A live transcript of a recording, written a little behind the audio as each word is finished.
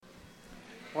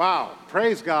Wow,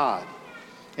 praise God.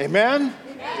 Amen?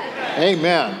 Amen.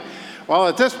 Amen. Well,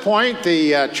 at this point,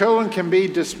 the children can be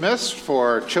dismissed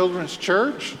for Children's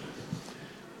Church.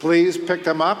 Please pick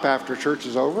them up after church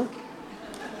is over.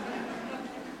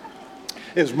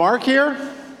 Is Mark here?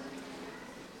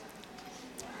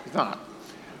 He's not.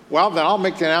 Well, then I'll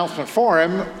make the announcement for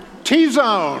him.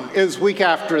 T-Zone is week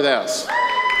after this.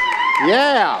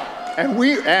 Yeah, and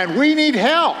we need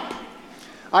help.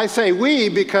 I say we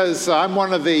because I'm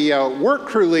one of the work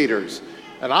crew leaders,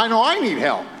 and I know I need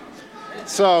help.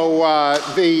 So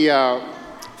the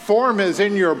form is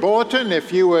in your bulletin.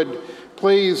 If you would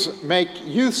please make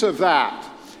use of that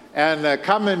and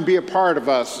come and be a part of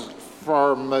us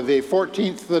from the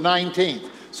 14th to the 19th.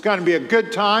 It's going to be a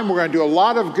good time. We're going to do a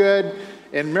lot of good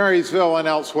in Marysville and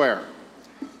elsewhere.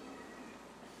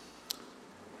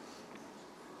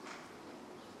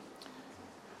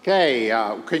 Okay,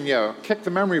 can you kick the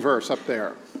memory verse up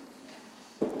there?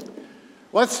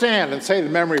 Let's stand and say the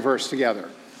memory verse together.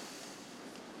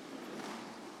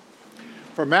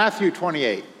 From Matthew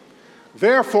 28.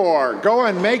 Therefore, go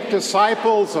and make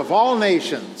disciples of all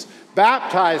nations,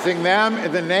 baptizing them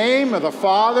in the name of the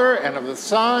Father and of the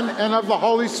Son and of the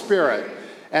Holy Spirit,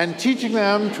 and teaching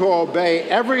them to obey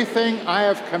everything I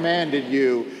have commanded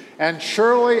you. And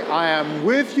surely I am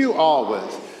with you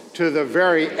always, to the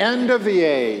very end of the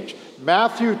age.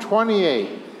 Matthew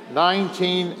 28,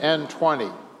 19 and 20.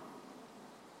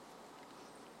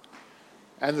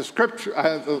 And the scripture,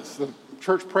 the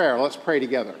church prayer, let's pray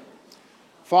together.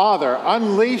 Father,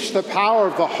 unleash the power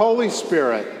of the Holy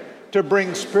Spirit to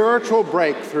bring spiritual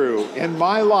breakthrough in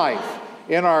my life,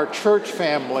 in our church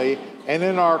family, and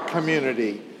in our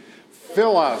community.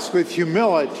 Fill us with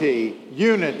humility,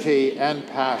 unity, and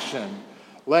passion.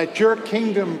 Let your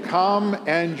kingdom come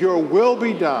and your will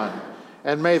be done,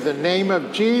 and may the name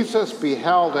of Jesus be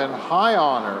held in high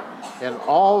honor in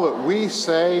all that we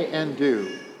say and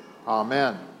do.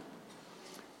 Amen.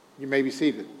 You may be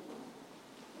seated.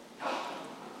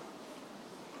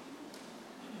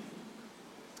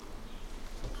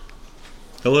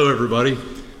 Hello, everybody.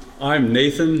 I'm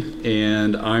Nathan,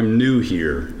 and I'm new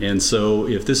here. And so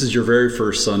if this is your very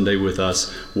first Sunday with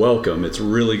us, welcome. It's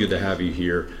really good to have you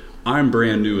here. I'm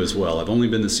brand new as well. I've only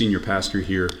been the senior pastor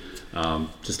here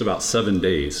just about 7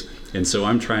 days. And so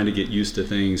I'm trying to get used to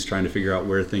things, trying to figure out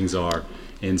where things are.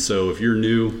 And so if you're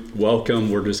new,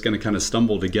 welcome. We're just going to kind of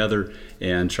stumble together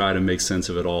and try to make sense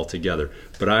of it all together.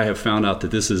 But I have found out that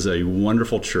this is a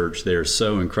wonderful church. They are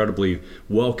so incredibly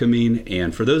welcoming.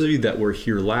 And for those of you that were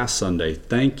here last Sunday,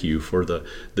 thank you for the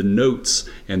notes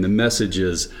and the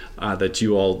messages that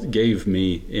you all gave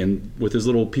me with those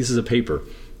little pieces of paper.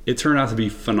 It turned out to be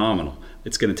phenomenal.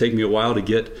 It's going to take me a while to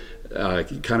get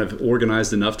kind of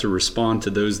organized enough to respond to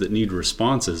those that need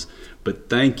responses. But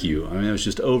thank you. I mean, it was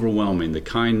just overwhelming, the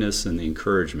kindness and the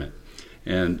encouragement.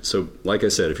 And so, like I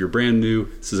said, if you're brand new,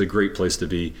 this is a great place to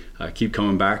be. Keep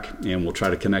coming back, and we'll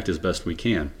try to connect as best we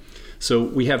can. So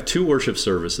we have 2 worship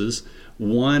services.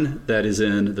 One that is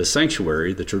in the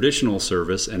sanctuary, the traditional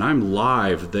service, and I'm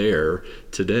live there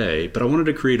today, but I wanted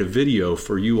to create a video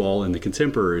for you all in the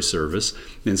contemporary service,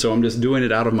 and so I'm just doing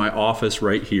it out of my office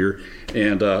right here,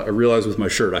 and I realize with my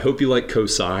shirt, I hope you like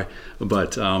COSI,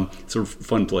 but it's a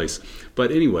fun place.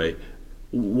 But anyway,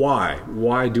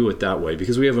 why do it that way?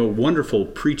 Because we have a wonderful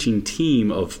preaching team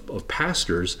of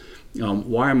pastors.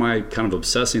 Why am I kind of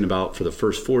obsessing about, for the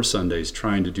first 4 Sundays,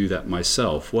 trying to do that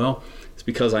myself? Well, it's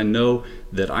because I know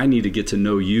that I need to get to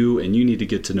know you and you need to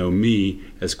get to know me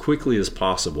as quickly as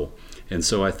possible. And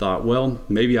so I thought, well,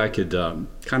 maybe I could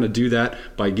kind of do that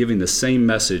by giving the same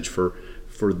message for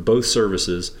both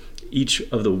services each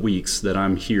of the weeks that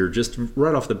I'm here, just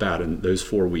right off the bat in those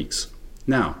 4 weeks.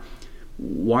 Now,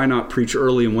 why not preach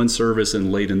early in one service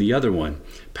and late in the other one?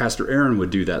 Pastor Aaron would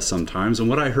do that sometimes. And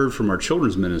what I heard from our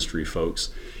children's ministry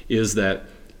folks is that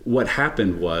what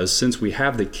happened was, since we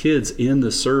have the kids in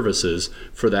the services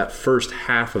for that first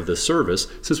half of the service,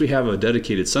 since we have a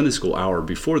dedicated Sunday school hour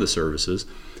before the services,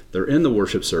 they're in the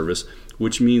worship service,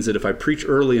 which means that if I preach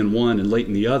early in one and late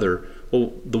in the other,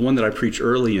 well, the one that I preach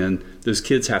early in, those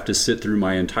kids have to sit through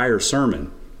my entire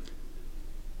sermon.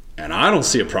 And I don't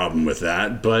see a problem with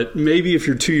that, but maybe if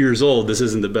you're 2 years old, this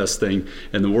isn't the best thing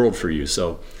in the world for you.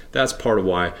 So that's part of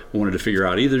why I wanted to figure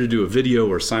out either to do a video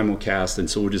or simulcast, and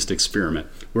so we'll just experiment.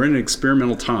 We're in an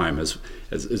experimental time, as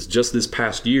just this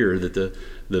past year that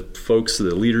the folks,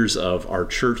 the leaders of our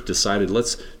church decided,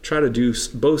 let's try to do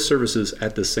both services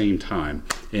at the same time.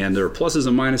 And there are pluses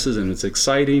and minuses, and it's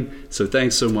exciting. So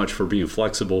thanks so much for being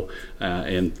flexible,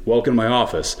 and welcome to my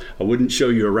office. I wouldn't show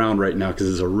you around right now because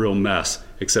it's a real mess,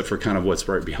 except for kind of what's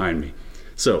right behind me.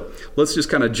 So let's just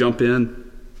kind of jump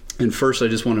in And first, I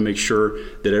just want to make sure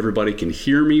that everybody can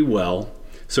hear me well.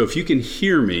 So if you can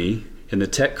hear me, and the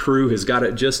tech crew has got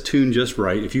it just tuned just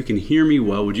right, if you can hear me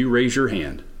well, would you raise your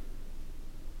hand?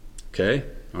 Okay,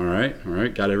 all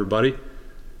right, got everybody?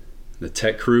 The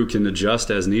tech crew can adjust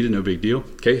as needed, no big deal.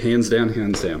 Okay, hands down,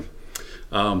 hands down.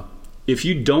 If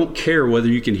you don't care whether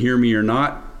you can hear me or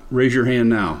not, raise your hand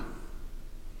now.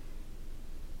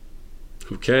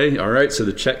 Okay, all right, so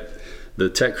the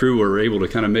tech crew were able to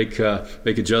kind of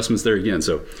make adjustments there again.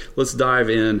 So let's dive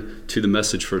in to the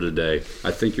message for today.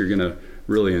 I think you're going to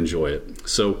really enjoy it.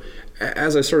 So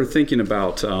as I started thinking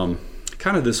about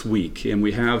kind of this week, and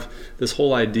we have this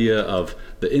whole idea of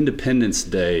the Independence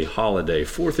Day holiday,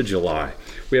 4th of July.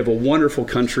 We have a wonderful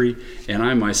country, and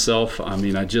I myself,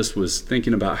 I just was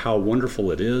thinking about how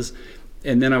wonderful it is.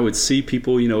 And then I would see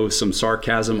people, some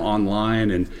sarcasm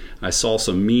online, and I saw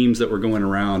some memes that were going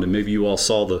around, and maybe you all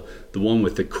saw the one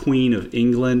with the Queen of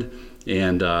England,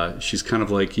 and she's kind of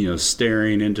like,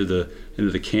 staring into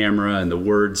the camera, and the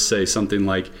words say something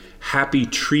like, "Happy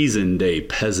Treason Day,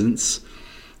 peasants."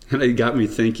 And it got me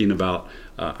thinking about,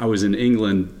 I was in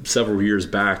England several years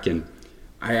back, and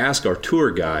I asked our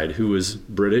tour guide, who was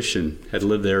British and had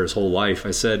lived there his whole life,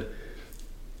 I said,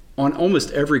 on almost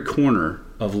every corner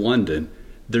of London,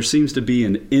 there seems to be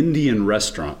an Indian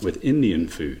restaurant with Indian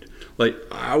food. Like,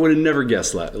 I would have never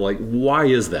guessed that. Like, why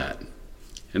is that?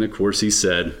 And of course he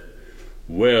said,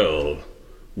 "Well,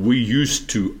 we used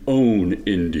to own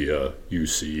India, you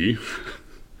see."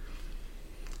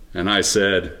 And I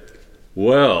said,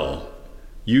 "Well,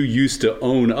 you used to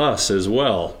own us as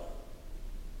well."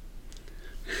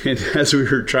 And as we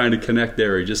were trying to connect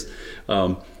there,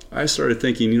 I started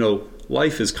thinking,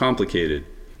 life is complicated.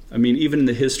 Even in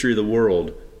the history of the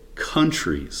world,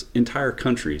 countries, entire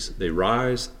countries, they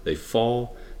rise, they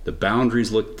fall, the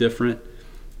boundaries look different.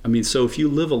 So if you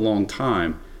live a long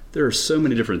time, there are so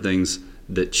many different things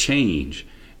that change.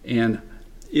 And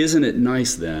isn't it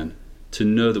nice then to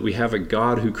know that we have a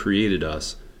God who created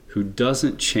us, who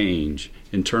doesn't change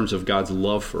in terms of God's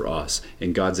love for us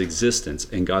and God's existence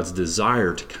and God's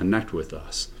desire to connect with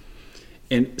us.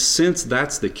 And since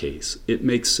that's the case, it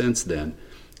makes sense then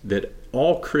that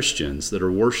all Christians that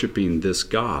are worshiping this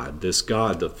God,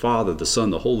 the Father, the Son,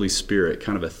 the Holy Spirit,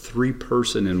 kind of a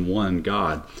three-person in one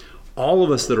God, all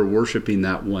of us that are worshiping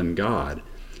that one God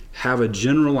have a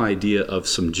general idea of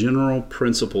some general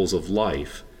principles of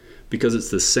life, because it's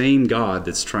the same God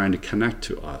that's trying to connect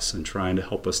to us and trying to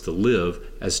help us to live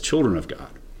as children of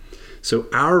God. So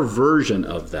our version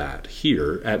of that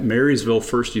here at Marysville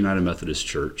First United Methodist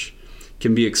Church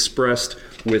can be expressed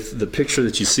with the picture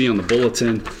that you see on the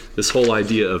bulletin, this whole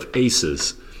idea of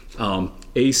ACES,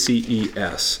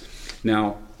 ACES.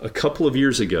 Now, a couple of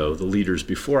years ago, the leaders,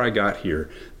 before I got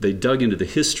here, they dug into the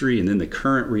history and then the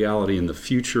current reality and the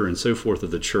future and so forth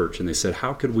of the church. And they said,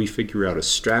 how could we figure out a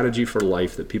strategy for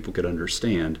life that people could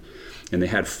understand? And they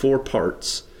had 4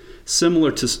 parts,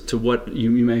 similar to what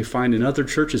you may find in other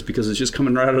churches, because it's just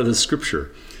coming right out of the scripture.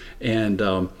 And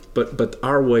but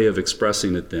our way of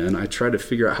expressing it then, I tried to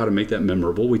figure out how to make that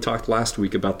memorable. We talked last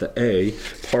week about the A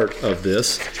part of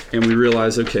this, and we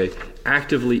realized, okay,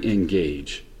 actively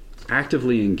engage.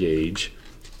 Actively engage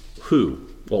who?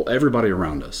 Well, everybody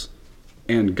around us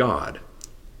and God.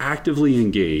 Actively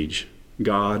engage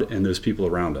God and those people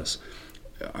around us.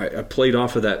 I played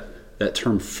off of that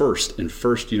term first in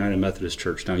First United Methodist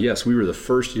Church. Now, yes, we were the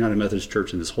first United Methodist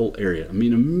Church in this whole area.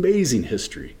 Amazing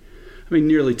history.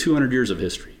 Nearly 200 years of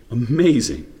history.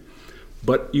 Amazing.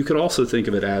 But you could also think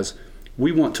of it as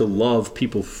we want to love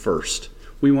people first.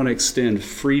 We want to extend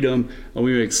freedom, and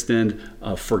we want to extend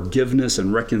forgiveness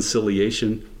and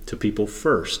reconciliation to people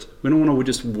first. We don't want to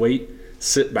just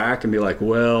sit back and be like,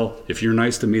 well, if you're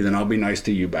nice to me, then I'll be nice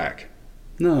to you back.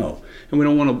 No. And we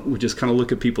don't want to just kind of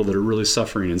look at people that are really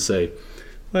suffering and say,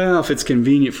 well, if it's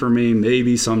convenient for me,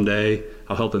 maybe someday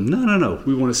I'll help them. No.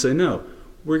 We want to say, no,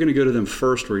 we're going to go to them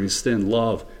first. We're going to extend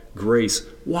love, grace.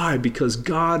 Why? Because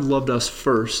God loved us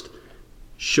first,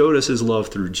 showed us his love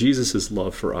through Jesus'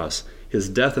 love for us, his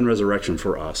death and resurrection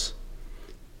for us.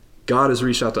 God has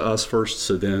reached out to us first,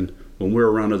 so then when we're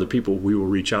around other people, we will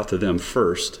reach out to them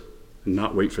first and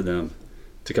not wait for them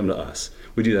to come to us.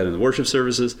 We do that in the worship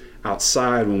services,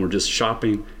 outside, when we're just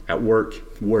shopping, at work,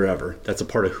 wherever. That's a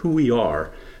part of who we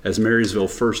are as Marysville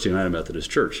First United Methodist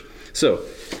Church. So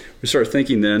we start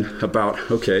thinking then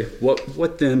about, okay,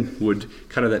 what then would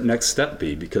kind of that next step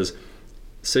be? Because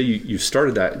say you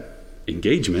started that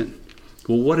engagement,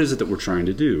 well, what is it that we're trying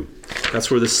to do? That's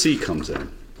where the C comes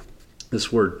in.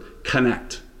 This word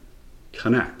connect.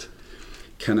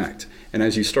 And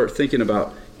as you start thinking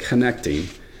about connecting,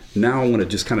 Now I want to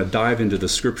just kind of dive into the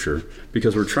scripture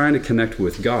because we're trying to connect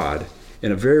with God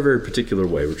in a very, very particular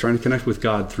way. We're trying to connect with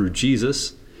God through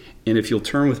Jesus. And if you'll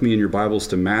turn with me in your Bibles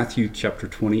to Matthew chapter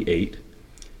 28,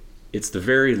 it's the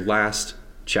very last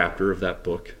chapter of that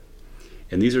book.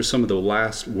 And these are some of the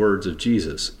last words of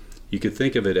Jesus. You could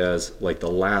think of it as like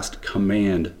the last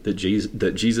command that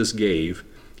Jesus gave,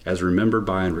 as remembered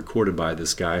by and recorded by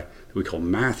this guy that we call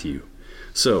Matthew.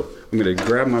 So I'm going to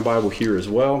grab my Bible here as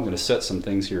well. I'm going to set some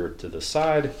things here to the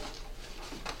side.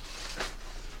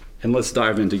 And let's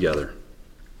dive in together.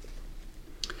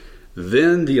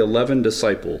 Then the 11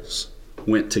 disciples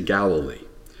went to Galilee,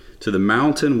 to the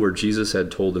mountain where Jesus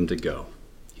had told them to go.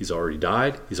 He's already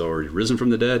died. He's already risen from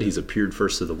the dead. He's appeared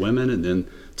first to the women and then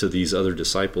to these other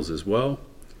disciples as well.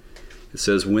 It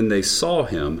says, when they saw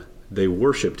him, they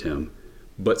worshiped him,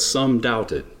 but some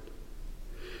doubted.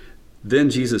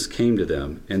 Then Jesus came to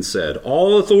them and said,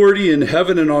 all authority in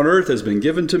heaven and on earth has been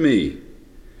given to me.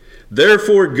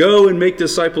 Therefore go and make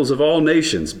disciples of all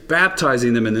nations,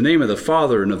 baptizing them in the name of the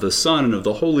Father and of the Son and of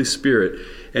the Holy Spirit,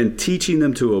 and teaching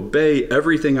them to obey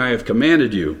everything I have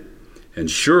commanded you.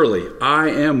 And surely I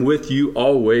am with you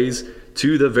always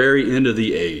to the very end of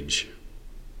the age.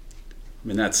 I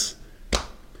mean, it's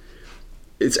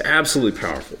absolutely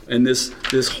powerful. And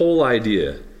this whole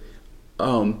idea,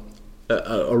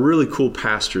 a really cool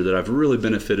pastor that I've really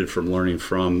benefited from learning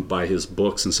from by his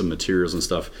books and some materials and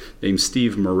stuff, named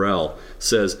Steve Morrell,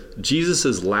 says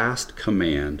Jesus' last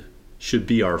command should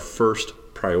be our first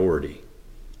priority.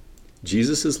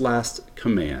 Jesus' last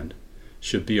command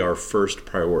should be our first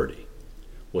priority.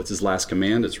 What's his last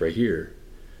command? It's right here.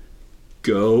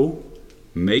 Go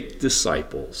make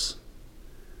disciples.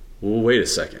 Well, wait a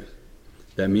second.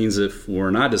 That means if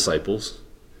we're not disciples,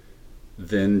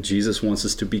 then Jesus wants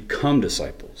us to become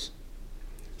disciples.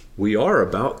 We are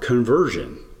about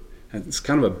conversion. And it's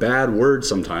kind of a bad word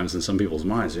sometimes in some people's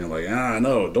minds. You know, like,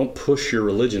 no, don't push your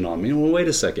religion on me. Well, wait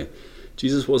a second.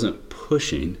 Jesus wasn't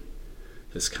pushing.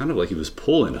 It's kind of like he was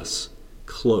pulling us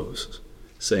close,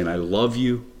 saying, I love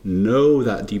you, know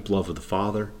that deep love of the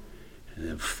Father, and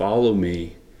then follow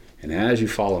me. And as you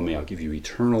follow me, I'll give you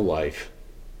eternal life.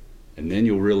 And then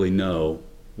you'll really know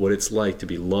what it's like to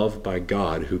be loved by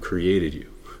God who created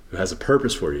you, who has a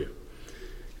purpose for you.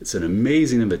 It's an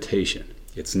amazing invitation.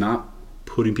 It's not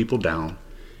putting people down.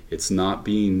 It's not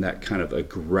being that kind of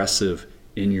aggressive,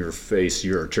 in your face,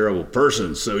 you're a terrible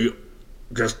person, so you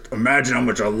just imagine how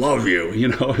much I love you. You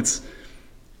know,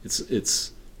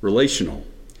 it's relational.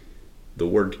 The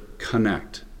word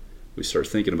connect. We start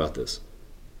thinking about this.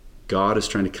 God is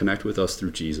trying to connect with us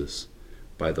through Jesus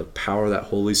by the power of that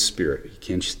Holy Spirit.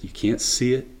 You can't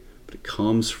see it, but it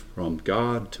comes from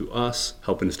God to us,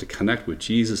 helping us to connect with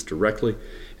Jesus directly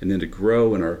and then to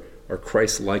grow in our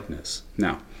Christ likeness.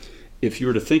 Now, if you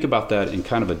were to think about that in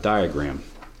kind of a diagram,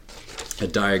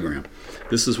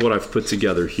 this is what I've put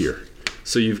together here.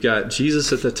 So you've got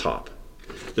Jesus at the top.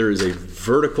 There is a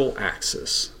vertical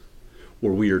axis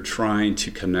where we are trying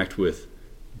to connect with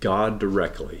God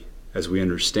directly as we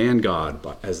understand God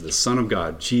as the Son of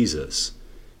God, Jesus.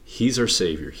 He's our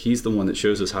Savior. He's the one that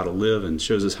shows us how to live and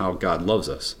shows us how God loves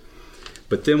us.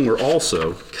 But then we're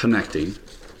also connecting.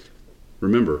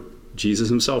 Remember, Jesus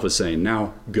himself is saying,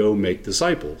 now go make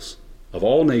disciples of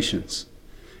all nations.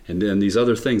 And then these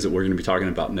other things that we're going to be talking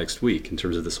about next week in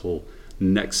terms of this whole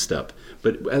next step.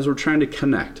 But as we're trying to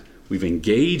connect, we've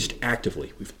engaged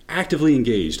actively. We've actively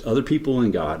engaged other people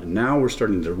in God. And now we're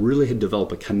starting to really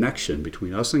develop a connection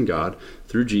between us and God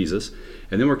through Jesus.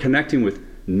 And then we're connecting with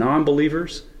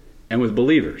non-believers and with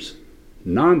believers.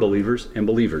 Non-believers and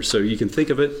believers. So you can think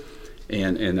of it,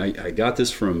 and I got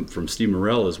this from Steve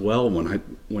Morrell as well.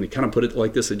 When he kind of put it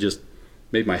like this, it just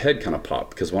made my head kind of pop.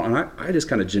 Because I just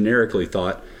kind of generically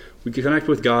thought we could connect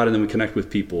with God and then we connect with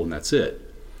people and that's it.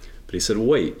 But he said,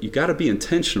 wait, you got to be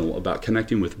intentional about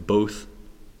connecting with both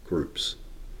groups,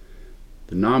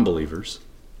 the non-believers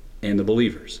and the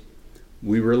believers.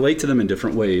 We relate to them in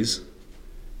different ways,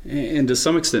 and to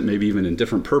some extent maybe even in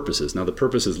different purposes. Now the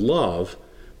purpose is love,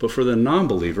 but for the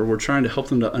non-believer, we're trying to help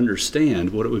them to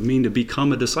understand what it would mean to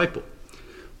become a disciple.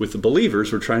 With the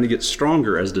believers, we're trying to get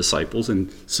stronger as disciples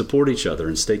and support each other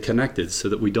and stay connected so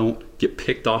that we don't get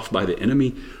picked off by the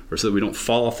enemy or so that we don't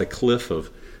fall off the cliff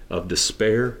of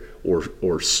despair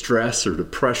or stress or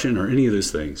depression or any of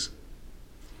those things.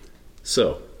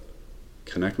 So,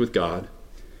 connect with God,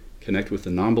 connect with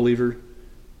the non-believer,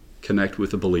 connect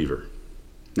with the believer.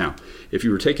 Now, if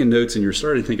you were taking notes and you're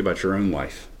starting to think about your own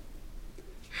life,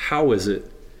 how is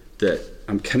it that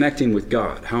I'm connecting with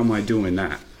God? How am I doing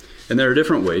that? And there are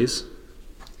different ways.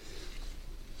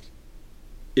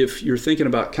 If you're thinking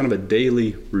about kind of a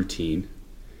daily routine,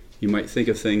 You might think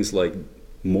of things like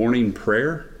morning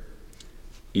prayer,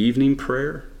 evening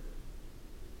prayer.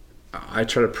 I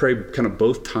try to pray kind of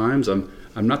both times. I'm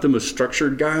not the most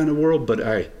structured guy in the world, but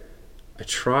I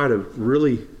try to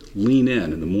really lean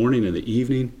in the morning and the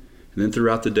evening, and then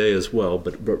throughout the day as well.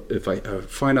 But if I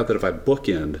find out that if I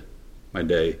bookend my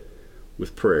day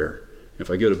with prayer, if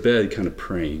I go to bed kind of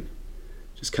praying,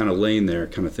 just kind of laying there,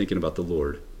 kind of thinking about the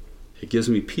Lord, it gives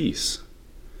me peace.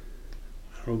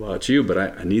 I don't know about you, but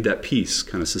I need that peace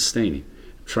kind of sustaining.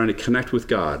 I'm trying to connect with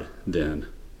God then.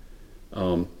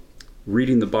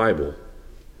 Reading the Bible.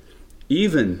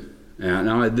 Even,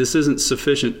 now this isn't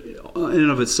sufficient in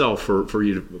and of itself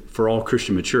for all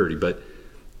Christian maturity, but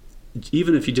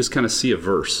even if you just kind of see a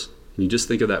verse, and you just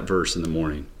think of that verse in the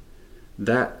morning,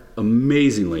 that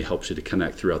amazingly helps you to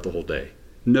connect throughout the whole day.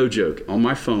 No joke. On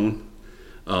my phone,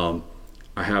 I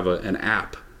have an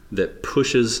app that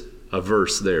pushes a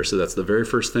verse there. So that's the very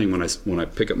first thing when I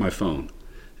pick up my phone.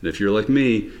 And if you're like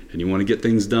me and you want to get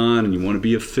things done and you want to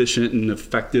be efficient and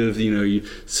effective,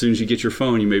 as soon as you get your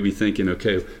phone, you may be thinking,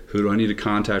 okay, who do I need to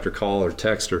contact or call or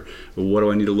text, or what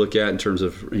do I need to look at in terms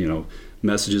of,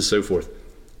 messages, so forth.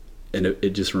 And it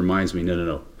just reminds me,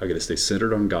 no, I got to stay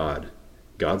centered on God.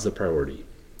 God's the priority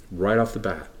right off the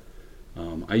bat.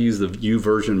 I use the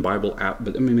YouVersion Bible app,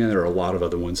 but there are a lot of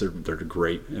other ones that are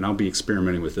great, and I'll be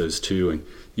experimenting with those too, and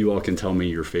you all can tell me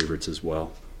your favorites as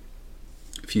well.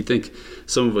 If you think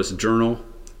some of us journal,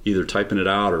 either typing it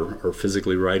out or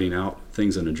physically writing out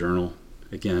things in a journal,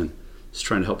 again, just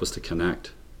trying to help us to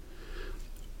connect.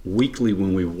 Weekly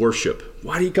when we worship,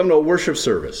 why do you come to a worship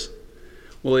service?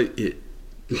 Well, it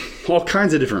all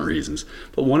kinds of different reasons,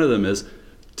 but one of them is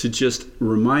to just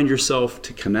remind yourself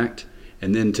to connect,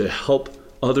 and then to help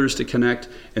others to connect,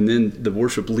 and then the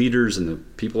worship leaders and the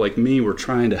people like me, we're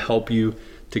trying to help you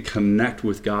to connect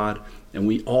with God, and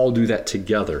we all do that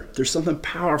together. There's something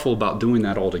powerful about doing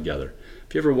that all together.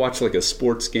 If you ever watch like a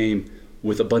sports game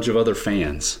with a bunch of other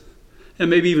fans, and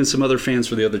maybe even some other fans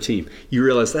for the other team, you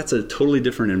realize that's a totally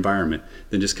different environment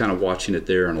than just kind of watching it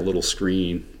there on a little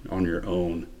screen on your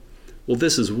own. Well,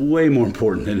 this is way more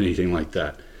important than anything like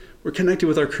that. We're connected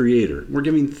with our Creator. We're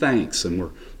giving thanks, and we're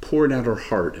pouring out our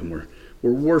heart, and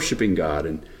we're worshiping God,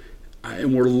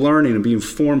 and we're learning and being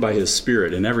formed by His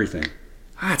Spirit and everything.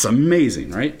 It's amazing,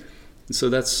 right? And so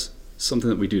that's something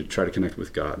that we do to try to connect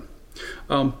with God.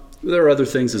 There are other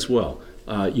things as well.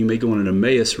 You may go on an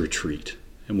Emmaus retreat,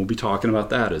 and we'll be talking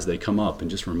about that as they come up, and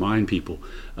just remind people,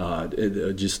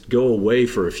 just go away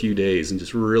for a few days and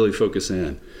just really focus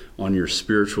in on your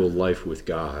spiritual life with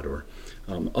God, or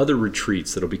other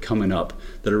retreats that'll be coming up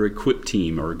that our Equip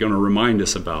team are going to remind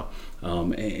us about,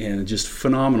 and just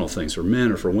phenomenal things for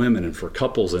men or for women and for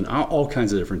couples and all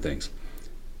kinds of different things.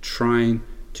 Trying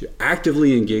to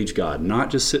actively engage God, not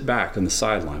just sit back on the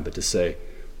sideline, but to say,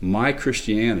 my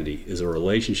Christianity is a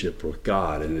relationship with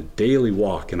God and a daily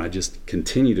walk, and I just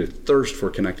continue to thirst for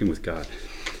connecting with God.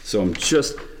 So I'm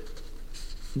just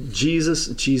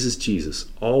Jesus,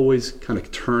 always kind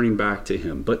of turning back to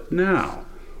Him. But now,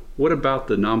 what about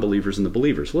the non-believers and the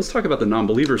believers? Let's talk about the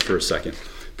non-believers for a second,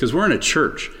 because we're in a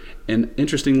church, and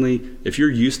interestingly, if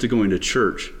you're used to going to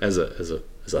church as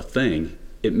a thing,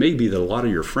 it may be that a lot of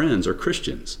your friends are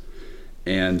Christians,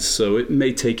 and so it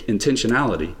may take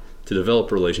intentionality to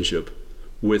develop a relationship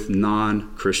with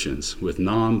non-Christians, with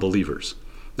non-believers.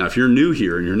 Now, if you're new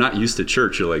here and you're not used to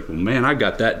church, you're like, well, man, I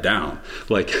got that down.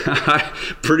 Like,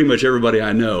 pretty much everybody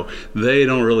I know, they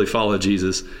don't really follow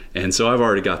Jesus, and so I've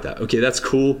already got that. Okay, that's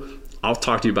cool. I'll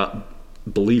talk to you about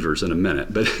believers in a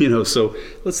minute. But, so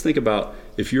let's think about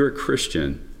if you're a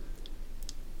Christian.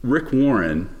 Rick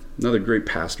Warren, another great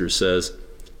pastor, says,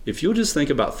 if you'll just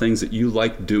think about things that you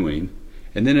like doing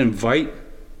and then invite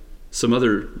some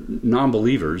other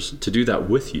non-believers to do that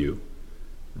with you,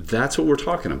 that's what we're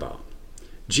talking about.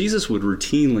 Jesus would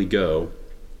routinely go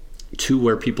to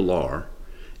where people are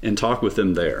and talk with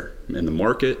them there in the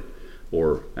market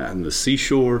or on the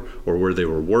seashore or where they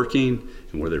were working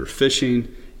and where they were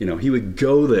fishing. He would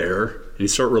go there and he'd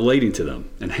start relating to them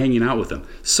and hanging out with them.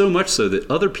 So much so that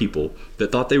other people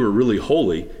that thought they were really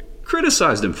holy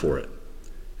criticized him for it.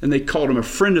 And they called him a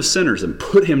friend of sinners and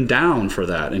put him down for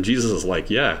that. And Jesus is like,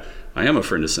 yeah, I am a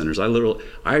friend of sinners. I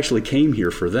actually came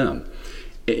here for them.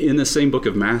 In the same book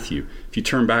of Matthew, if you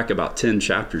turn back about 10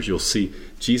 chapters, you'll see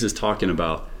Jesus talking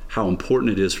about how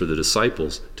important it is for the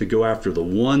disciples to go after the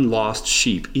one lost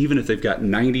sheep, even if they've got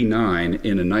 99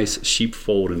 in a nice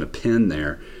sheepfold and a pen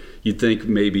there. You'd think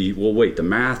maybe, well, wait, the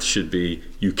math should be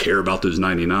you care about those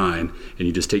 99 and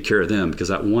you just take care of them, because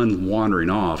that one wandering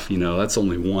off, that's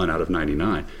only one out of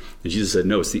 99. And Jesus said,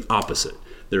 no, it's the opposite.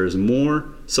 There is more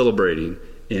celebrating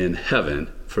in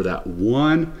heaven for that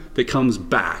one that comes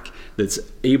back, that's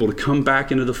able to come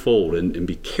back into the fold and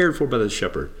be cared for by the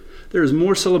shepherd. There is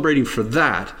more celebrating for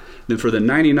that than for the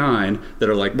 99 that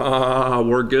are like,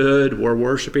 we're good, we're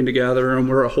worshiping together, and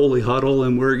we're a holy huddle,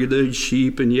 and we're good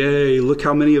sheep, and yay, look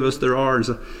how many of us there are. And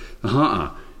so,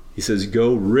 He says,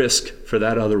 go risk for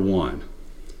that other one.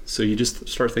 So you just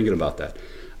start thinking about that.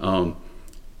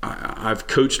 I've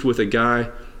coached with a guy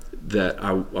that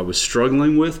I was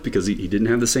struggling with because he didn't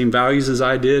have the same values as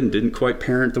I did and didn't quite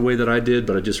parent the way that I did,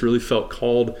 but I just really felt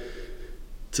called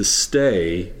to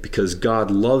stay because God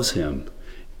loves him,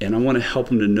 and I want to help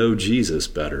him to know Jesus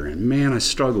better. And man, I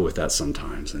struggle with that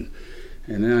sometimes. And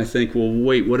then I think, well,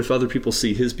 wait, what if other people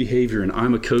see his behavior and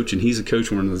I'm a coach and he's a coach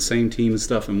and we're on the same team and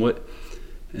stuff, and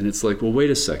it's like, well, wait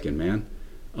a second, man.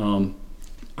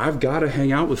 I've got to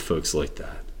hang out with folks like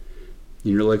that.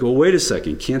 And you're like, well, wait a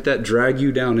second. Can't that drag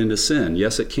you down into sin?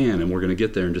 Yes, it can, and we're going to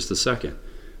get there in just a second.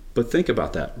 But think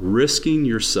about that. Risking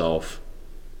yourself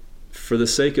for the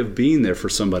sake of being there for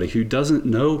somebody who doesn't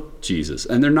know Jesus.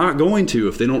 And they're not going to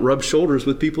if they don't rub shoulders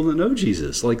with people that know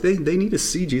Jesus. Like they need to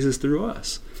see Jesus through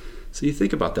us. So you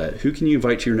think about that. Who can you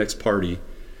invite to your next party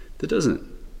that doesn't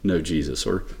know Jesus?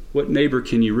 Or what neighbor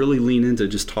can you really lean into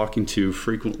just talking to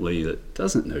frequently that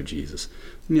doesn't know Jesus?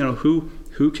 You know,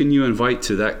 who can you invite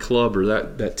to that club or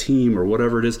that team or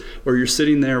whatever it is? Or you're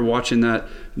sitting there watching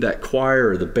that choir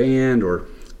or the band or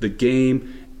the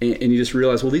game, and you just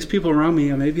realize, well, these people around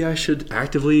me, maybe I should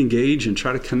actively engage and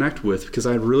try to connect with, because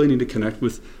I really need to connect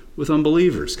with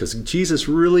unbelievers, because Jesus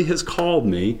really has called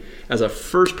me as a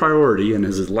first priority and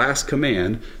as his last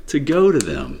command to go to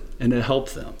them and to help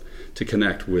them to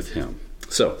connect with him.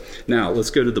 So now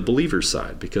let's go to the believer's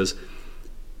side, because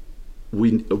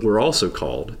we're also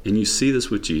called, and you see this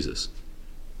with Jesus.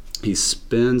 He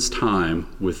spends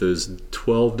time with those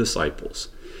 12 disciples,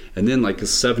 and then like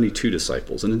 72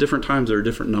 disciples. And at different times there are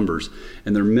different numbers,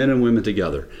 and they're men and women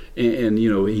together. And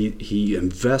you know, he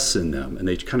invests in them, and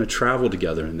they kind of travel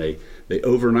together, and they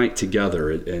overnight together,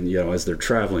 and you know, as they're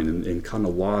traveling and kind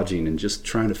of lodging and just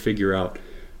trying to figure out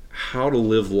how to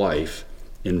live life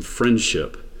in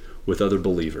friendship with other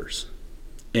believers.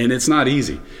 And it's not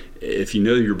easy. If you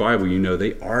know your Bible, you know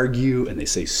they argue and they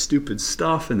say stupid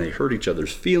stuff and they hurt each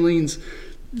other's feelings.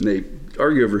 And they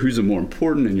argue over who's the more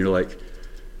important, and you're like,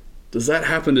 does that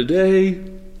happen today?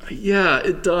 Yeah,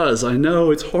 it does. I know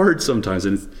it's hard sometimes,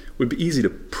 and it would be easy to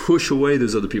push away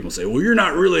those other people and say, well, you're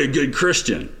not really a good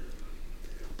Christian.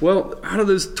 Well, out of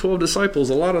those 12 disciples,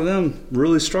 a lot of them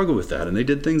really struggled with that, and they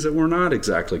did things that were not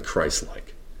exactly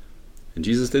Christ-like. And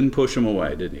Jesus didn't push them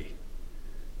away, did he?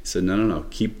 He said, no,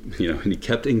 keep, and he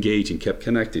kept engaging, kept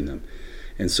connecting them.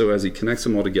 And so as he connects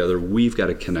them all together, we've got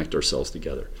to connect ourselves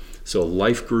together. So a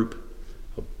life group,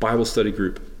 a Bible study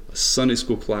group, a Sunday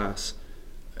school class,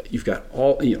 you've got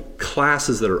all,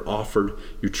 classes that are offered.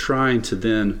 You're trying to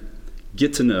then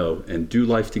get to know and do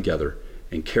life together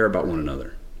and care about one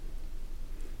another.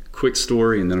 Quick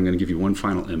story, and then I'm going to give you one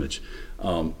final image.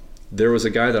 There was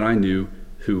a guy that I knew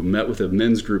who met with a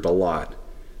men's group a lot.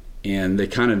 And they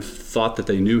kind of thought that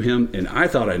they knew him, and I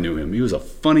thought I knew him. He was a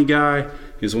funny guy.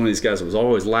 He was one of these guys that was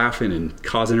always laughing and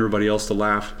causing everybody else to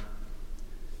laugh.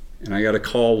 And I got a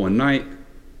call one night,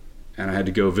 and I had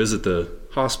to go visit the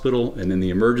hospital, and in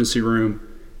the emergency room,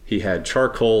 he had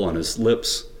charcoal on his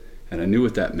lips, and I knew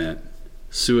what that meant.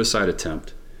 Suicide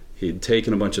attempt. He had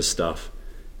taken a bunch of stuff,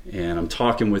 and I'm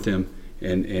talking with him,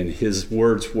 and his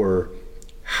words were,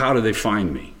 how do they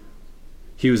find me?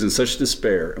 He was in such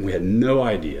despair, and we had no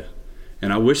idea.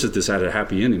 And I wish that this had a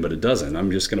happy ending, but it doesn't. I'm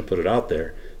just going to put it out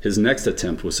there. His next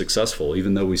attempt was successful,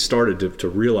 even though we started to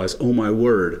realize, oh my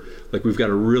word, like we've got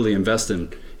to really invest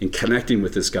in connecting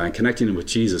with this guy and connecting him with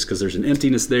Jesus, because there's an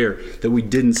emptiness there that we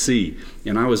didn't see.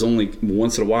 And I was only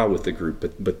once in a while with the group,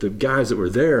 but the guys that were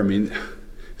there,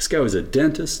 this guy was a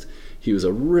dentist. He was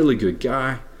a really good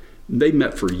guy. They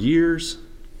met for years.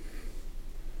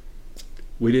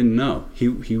 We didn't know. He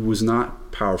was not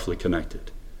powerfully connected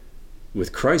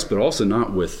with Christ, but also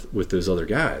not with those other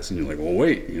guys. And you're like, well,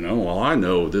 wait, I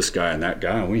know this guy and that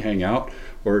guy, and we hang out.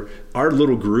 Or our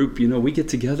little group, we get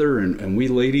together and we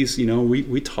ladies,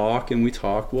 we talk and we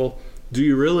talk. Well, do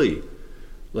you really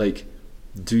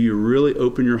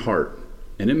open your heart?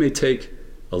 And it may take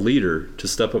a leader to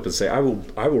step up and say, I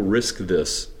will risk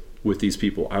this with these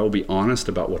people. I will be honest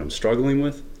about what I'm struggling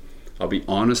with. I'll be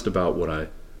honest about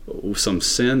some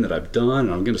sin that I've done,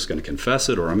 and I'm just going to confess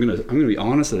it, or I'm going to be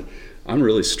honest that I'm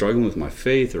really struggling with my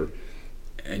faith.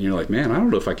 And you're like, man, I don't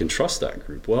know if I can trust that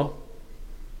group. Well,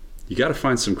 you got to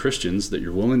find some Christians that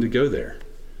you're willing to go there,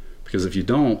 because if you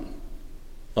don't,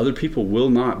 other people will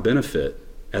not benefit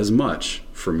as much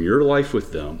from your life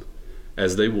with them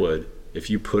as they would if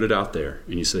you put it out there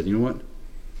and you said, you know what?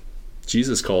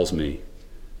 Jesus calls me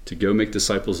to go make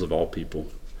disciples of all people.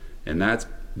 And that's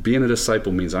being a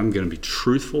disciple means I'm going to be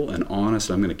truthful and honest.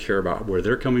 I'm going to care about where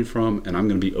they're coming from, and I'm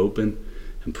going to be open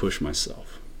and push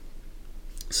myself.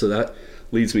 So that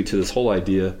leads me to this whole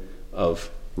idea of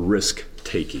risk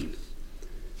taking.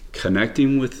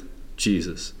 Connecting with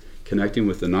Jesus, connecting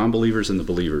with the non-believers and the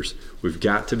believers, we've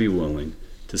got to be willing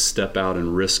to step out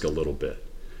and risk a little bit.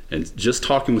 And just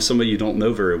talking with somebody you don't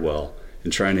know very well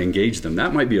and trying to engage them,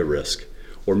 that might be a risk.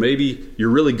 Or maybe you're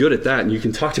really good at that and you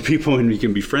can talk to people and you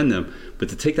can befriend them. But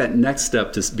to take that next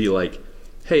step to be like,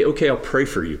 hey, okay, I'll pray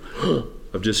for you.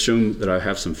 I've just shown that I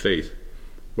have some faith.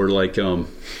 Or like,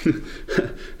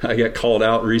 I got called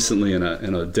out recently in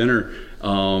a dinner,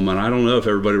 and I don't know if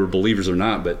everybody were believers or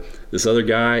not, but this other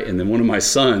guy and then one of my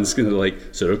sons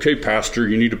said, okay, pastor,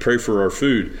 you need to pray for our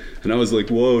food. And I was like,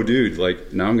 whoa, dude,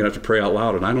 like now I'm going to have to pray out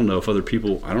loud. And I don't know if other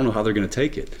people, I don't know how they're going to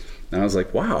take it. And I was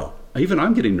like, wow, even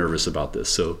I'm getting nervous about this.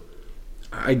 So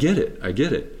I get it.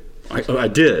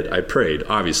 I prayed,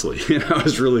 obviously. I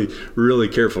was really, really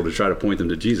careful to try to point them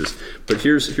to Jesus. But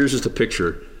here's just a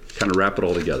picture, kind of wrap it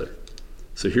all together.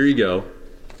 So here you go.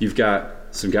 You've got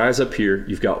some guys up here.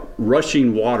 You've got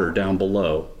rushing water down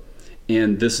below.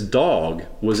 And this dog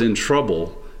was in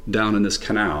trouble down in this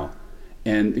canal.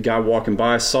 And the guy walking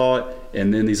by saw it.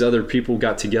 And then these other people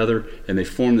got together and they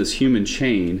formed this human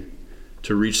chain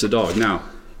to reach the dog. Now,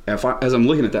 as I'm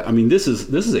looking at that, I mean, this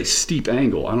is a steep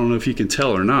angle. I don't know if you can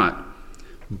tell or not,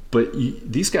 but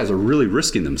these guys are really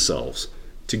risking themselves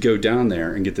to go down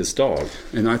there and get this dog.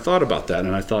 And I thought about that,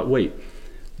 and I thought, wait,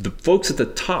 the folks at the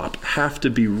top have to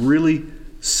be really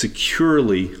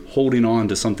securely holding on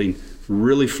to something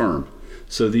really firm.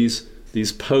 So these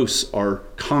posts are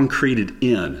concreted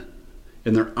in,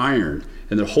 and they're iron,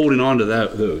 and they're holding on to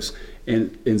those.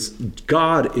 And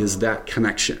God is that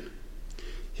connection.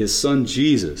 His son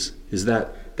Jesus is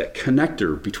that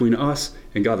connector between us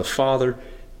and God the Father,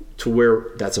 to where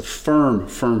that's a firm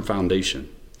foundation.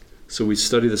 So we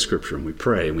study the scripture and we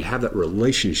pray and we have that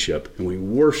relationship and we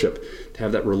worship to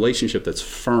have that relationship that's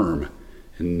firm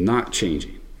and not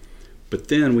changing. But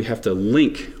then we have to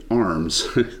link arms,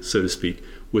 so to speak,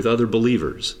 with other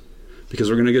believers, because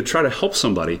we're going to go try to help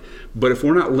somebody. But if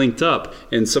we're not linked up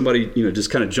and somebody, just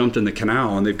kind of jumped in the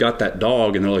canal and they've got that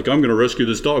dog and they're like, I'm going to rescue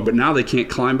this dog, but now they can't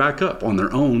climb back up on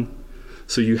their own.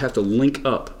 So you have to link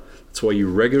up. That's why you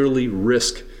regularly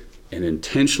risk and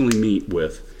intentionally meet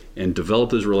with and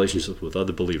develop those relationships with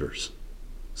other believers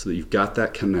so that you've got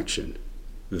that connection.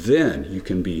 Then you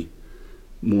can be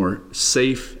more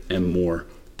safe and more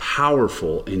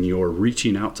powerful in your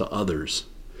reaching out to others.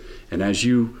 And as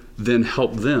you then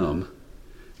help them,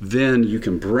 then you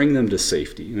can bring them to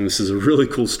safety. This is a really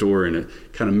cool story, and it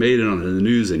kind of made it onto the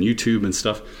news and YouTube and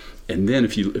stuff. And then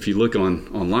if you look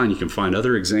online, you can find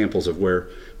other examples of where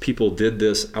people did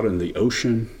this out in the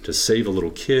ocean to save a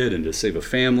little kid and to save a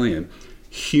family. And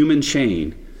human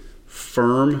chain,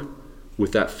 firm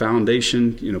with that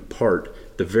foundation, part,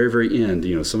 the very, very end,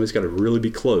 somebody's got to really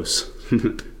be close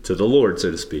to the Lord, so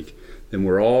to speak. Then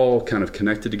we're all kind of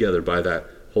connected together by that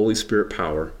Holy Spirit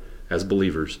power as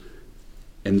believers.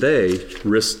 And they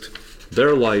risked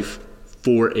their life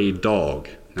for a dog.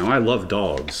 Now, I love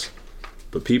dogs,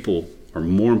 but people are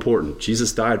more important.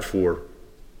 Jesus died for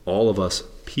all of us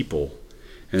people.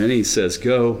 And then he says,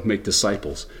 go make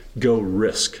disciples. Go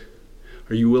risk.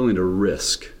 Are you willing to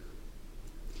risk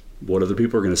what other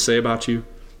people are going to say about you?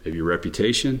 Maybe your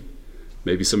reputation,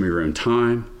 maybe some of your own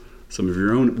time, some of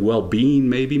your own well-being,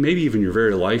 maybe even your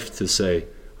very life, to say,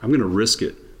 I'm going to risk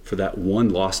it for that one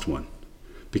lost one.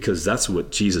 Because that's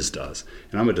what Jesus does.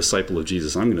 And I'm a disciple of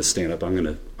Jesus. I'm going to stand up. I'm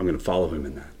going to follow him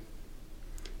in that.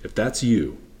 If that's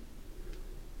you,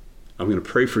 I'm going to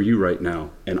pray for you right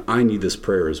now. And I need this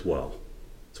prayer as well.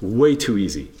 It's way too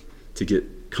easy to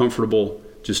get comfortable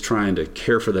just trying to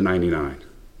care for the 99.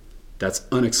 That's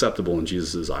unacceptable in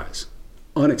Jesus' eyes.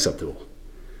 Unacceptable.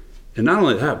 And not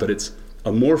only that, but it's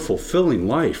a more fulfilling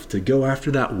life to go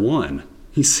after that one.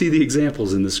 You see the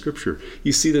examples in the scripture.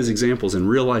 You see those examples in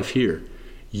real life here.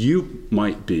 You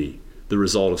might be the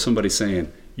result of somebody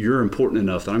saying, you're important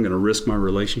enough that I'm going to risk my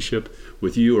relationship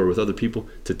with you or with other people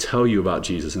to tell you about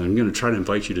Jesus. And I'm going to try to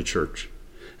invite you to church.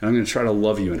 And I'm going to try to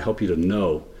love you and help you to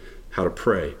know how to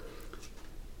pray.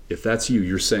 If that's you,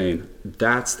 you're saying,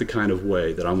 that's the kind of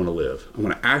way that I'm going to live. I'm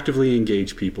going to actively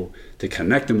engage people to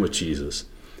connect them with Jesus.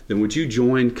 Then would you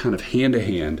join kind of hand to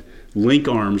hand, link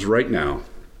arms right now,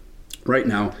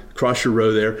 across your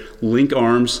row there, link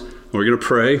arms. We're going to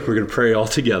pray. We're going to pray all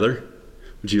together.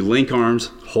 Would you link arms,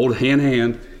 hold hand to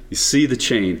hand? You see the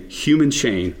chain, human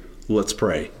chain. Let's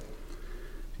pray.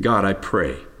 God, I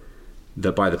pray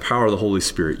that by the power of the Holy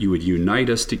Spirit, you would unite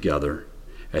us together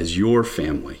as your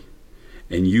family,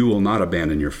 and you will not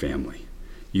abandon your family.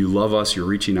 You love us, you're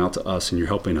reaching out to us, and you're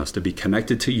helping us to be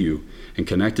connected to you and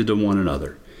connected to one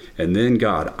another. And then,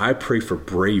 God, I pray for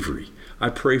bravery. I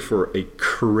pray for a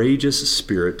courageous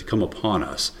spirit to come upon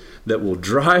us that will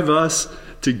drive us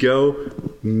to go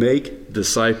make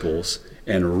disciples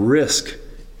and risk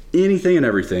anything and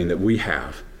everything that we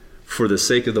have for the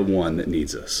sake of the one that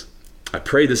needs us. I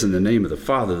pray this in the name of the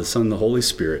Father, the Son, and the Holy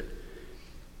Spirit.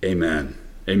 Amen.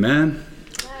 Amen.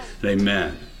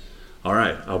 Amen. All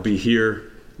right, I'll be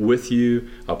here with you.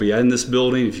 I'll be in this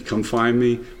building. If you come find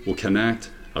me, we'll connect.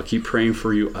 I'll keep praying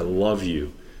for you. I love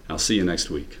you. I'll see you next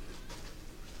week.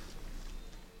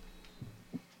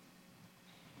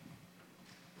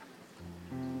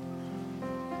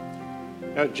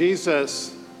 Now,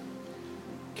 Jesus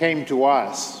came to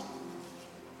us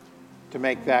to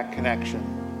make that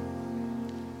connection.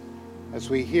 As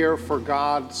we hear, for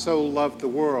God so loved the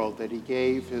world that he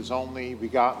gave his only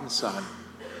begotten Son,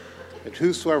 that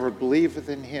whosoever believeth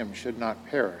in him should not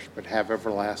perish, but have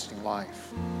everlasting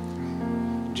life.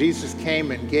 Jesus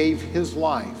came and gave his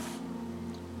life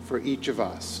for each of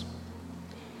us.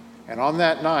 And on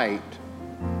that night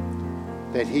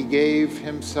that he gave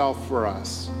himself for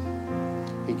us,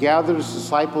 he gathered his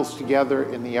disciples together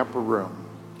in the upper room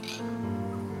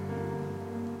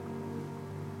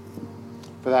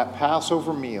for that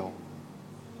Passover meal.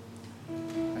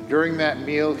 And during that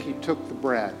meal, he took the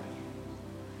bread.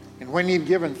 And when he had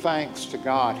given thanks to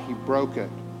God, he broke it.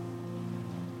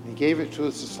 He gave it to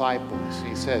his disciples.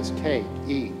 He says, "Take,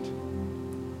 eat.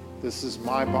 This is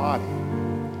my body,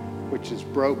 which is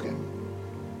broken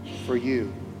for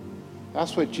you."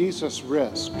 That's what Jesus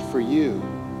risked for you,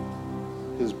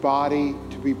 his body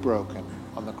to be broken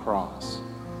on the cross.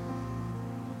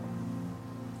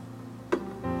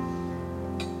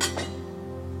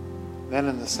 Then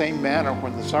in the same manner,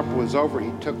 when the supper was over,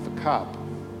 he took the cup.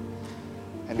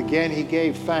 And again, he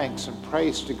gave thanks and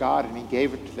praise to God, and he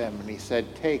gave it to them. And he said,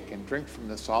 "Take and drink from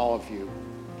this, all of you.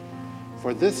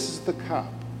 For this is the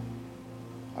cup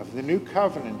of the new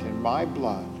covenant in my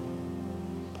blood,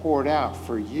 poured out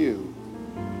for you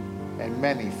and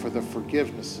many for the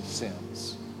forgiveness of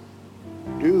sins.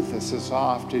 Do this as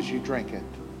oft as you drink it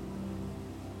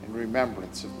in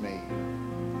remembrance of me."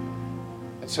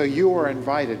 And so you are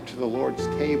invited to the Lord's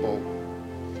table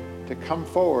to come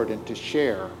forward and to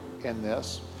share in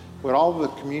this. Would all of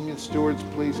the communion stewards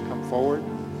please come forward?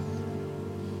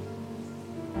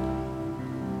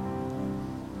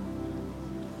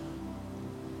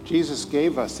 Jesus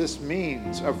gave us this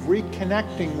means of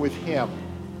reconnecting with him,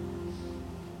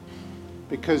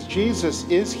 because Jesus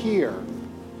is here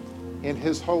in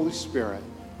his Holy Spirit,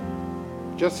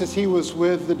 just as he was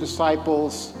with the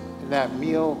disciples in that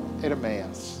meal at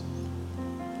Emmaus.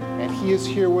 And he is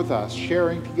here with us,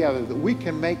 sharing together, that we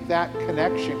can make that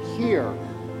connection here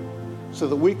so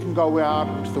that we can go out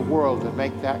into the world and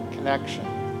make that connection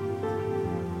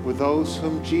with those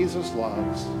whom Jesus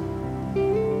loves,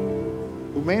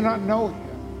 who may not know him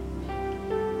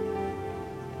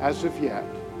as of yet,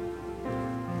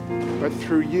 but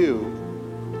through you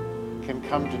can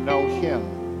come to know him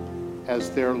as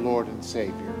their Lord and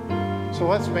Savior. So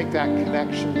let's make that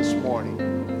connection this morning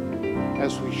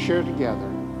as we share together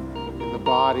in the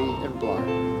body and blood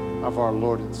of our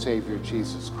Lord and Savior,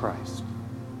 Jesus Christ.